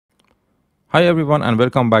Hi everyone and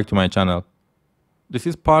welcome back to my channel. This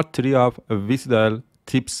is part 3 of a VICIdial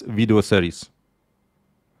tips video series.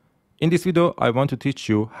 In this video, I want to teach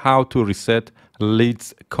you how to reset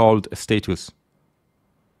leads called status,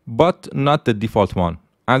 but not the default one.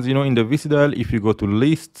 As you know, in the VICIdial, if you go to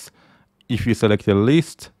lists, if you select a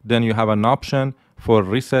list, then you have an option for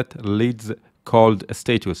reset leads called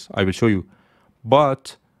status. I will show you.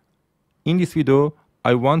 But in this video,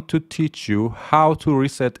 I want to teach you how to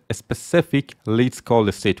reset a specific leads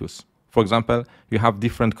call status. For example, you have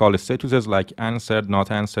different call statuses like answered, not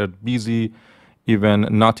answered, busy, even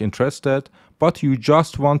not interested, but you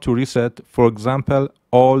just want to reset, for example,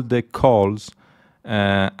 all the calls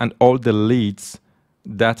and all the leads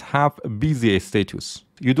that have busy status.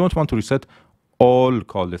 You don't want to reset all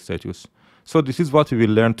call status. So this is what we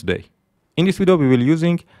will learn today. In this video, we will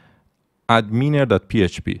using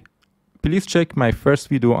adminer.php. Please check my first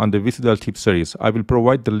video on the VICIdial tip series. I will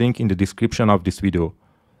provide the link in the description of this video.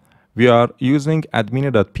 We are using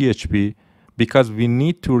adminer.php because we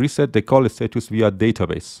need to reset the call status via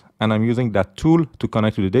database. And I'm using that tool to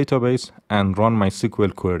connect to the database and run my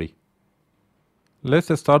SQL query.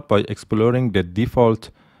 Let's start by exploring the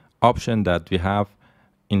default option that we have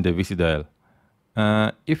in the VICIdial.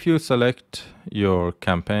 If you select your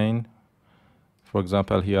campaign, for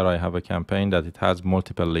example, here I have a campaign that it has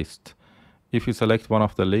multiple lists. If you select one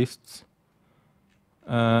of the lists,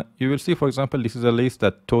 you will see, for example, this is a list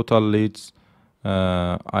that total leads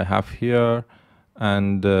I have here,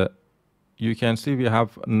 and you can see we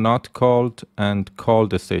have not called and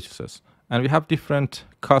called statuses, and we have different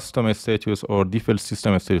custom status or default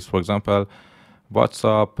system status. For example,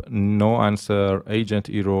 WhatsApp, no answer, agent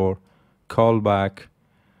error, callback.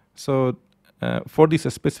 So for this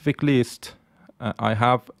specific list, I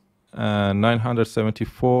have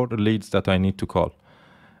 974 leads that I need to call.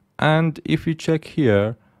 And if you check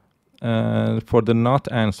here, for the not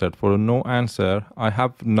answered, for no answer, I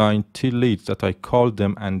have 90 leads that I called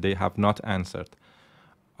them and they have not answered.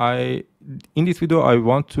 In this video, I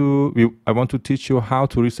want to teach you how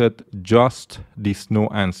to reset just this no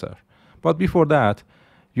answer. But before that,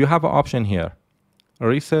 you have an option here,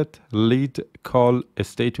 reset lead call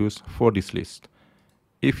status for this list.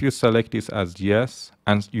 If you select this as yes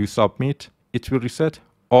and you submit, it will reset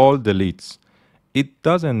all the leads. It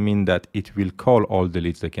doesn't mean that it will call all the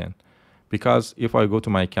leads again, because if I go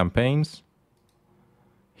to my campaigns,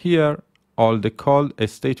 here all the call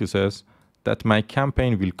statuses that my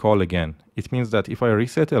campaign will call again. It means that if I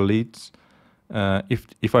reset a leads,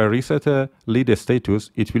 if I reset a lead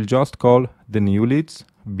status, it will just call the new leads,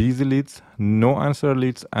 busy leads, no answer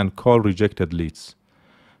leads, and call rejected leads.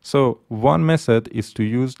 So one method is to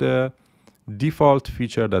use the default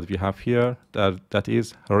feature that we have here, that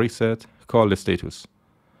is reset call status.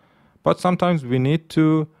 But sometimes we need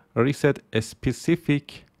to reset a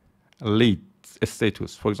specific lead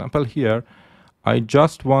status. For example, here, I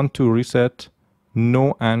just want to reset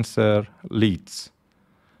no answer leads,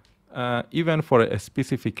 even for a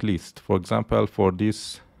specific list. For example, for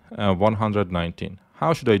this 119.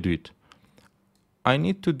 How should I do it? I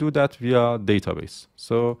need to do that via database.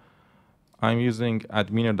 So I'm using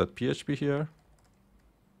adminer.php here.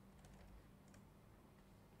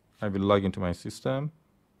 I will log into my system.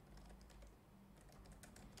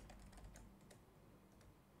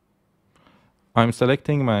 I'm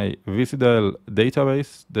selecting my VICIdial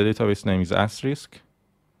database. The database name is asterisk.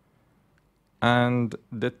 And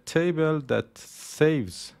the table that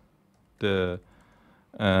saves the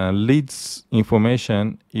leads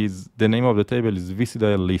information is, the name of the table is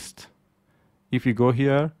VICIdial list. If you go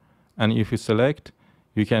here and if you select,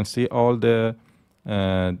 you can see all the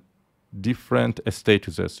different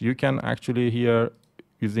statuses. You can actually here,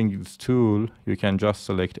 using this tool, you can just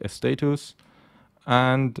select a status.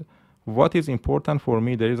 And what is important for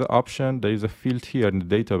me, there is an option, there is a field here in the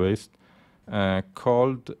database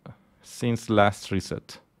called since last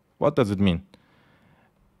reset. What does it mean?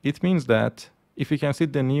 It means that if you can see,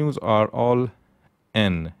 the news are all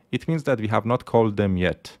N. It means that we have not called them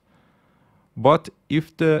yet. But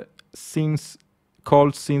if the since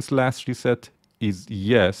last reset is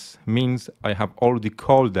yes, means I have already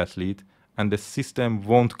called that lead and the system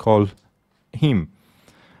won't call him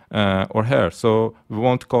or her. So we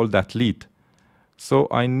won't call that lead. So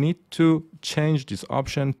I need to change this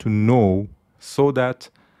option to no, so that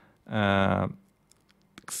I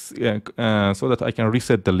can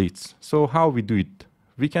reset the leads. So how we do it?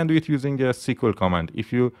 We can do it using a SQL command.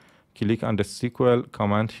 If you click on the SQL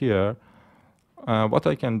command here, what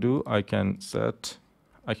I can do, I can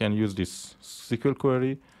use this SQL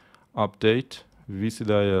query, update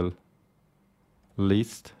VICIdial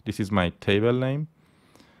list. This is my table name.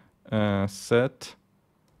 set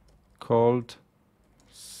called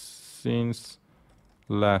since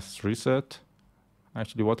last reset.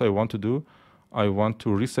 Actually, what I want to do, I want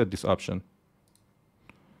to reset this option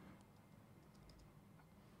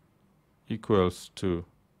equals to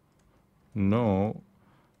no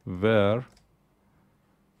where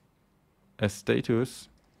a status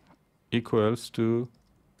equals to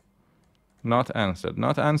not answered.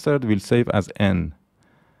 Not answered will save as n.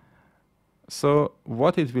 So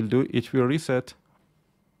what it will do, it will reset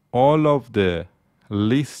all of the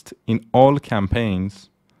list in all campaigns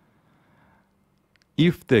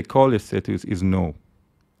if the call status is no.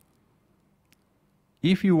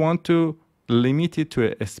 If you want to limit it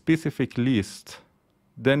to a specific list,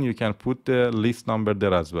 then you can put the list number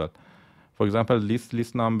there as well. For example,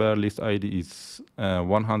 list number, list ID is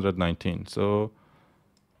 119. So,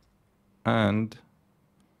 and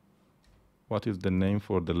what is the name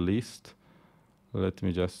for the list? Let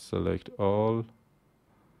me just select all,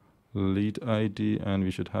 lead ID, and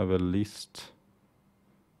we should have a list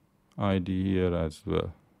ID here as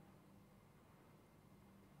well.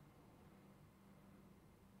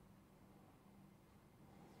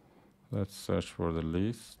 Let's search for the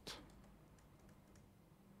list.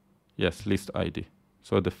 Yes, list ID.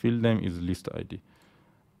 So the field name is list ID.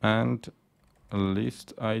 And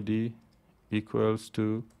list ID equals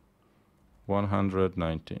to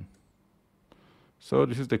 119. So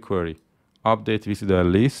this is the query. Update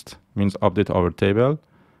VICIdial list means update our table.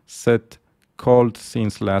 Set called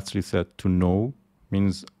since last reset to no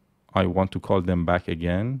means I want to call them back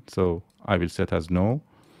again. So I will set as no.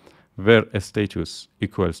 Where a status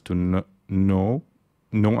equals to no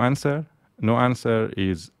answer. No answer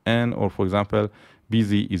is n, or for example,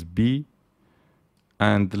 busy is b.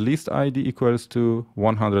 And the list ID equals to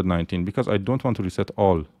 119 because I don't want to reset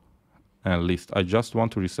all list. I just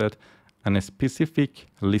want to reset a specific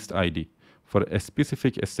list ID for a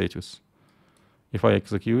specific status. If I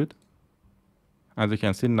execute, as you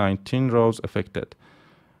can see, 19 rows affected.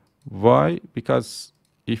 Why? Because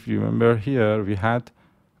if you remember here, we had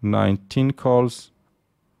 19 calls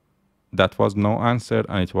that was no answered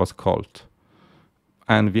and it was called.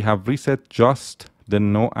 And we have reset just the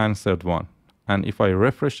no answered one. And if I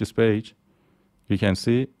refresh this page, you can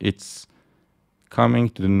see it's coming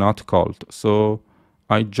to the not called. So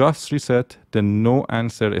I just reset the no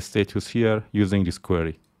answer status here using this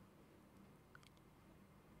query.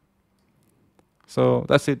 So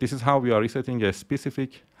that's it. This is how we are resetting a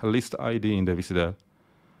specific list ID in the VICIdial.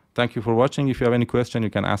 Thank you for watching. If you have any question, you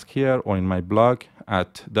can ask here or in my blog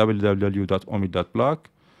at www.omid.blog.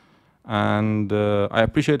 And I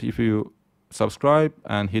appreciate if you subscribe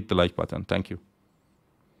and hit the like button. Thank you.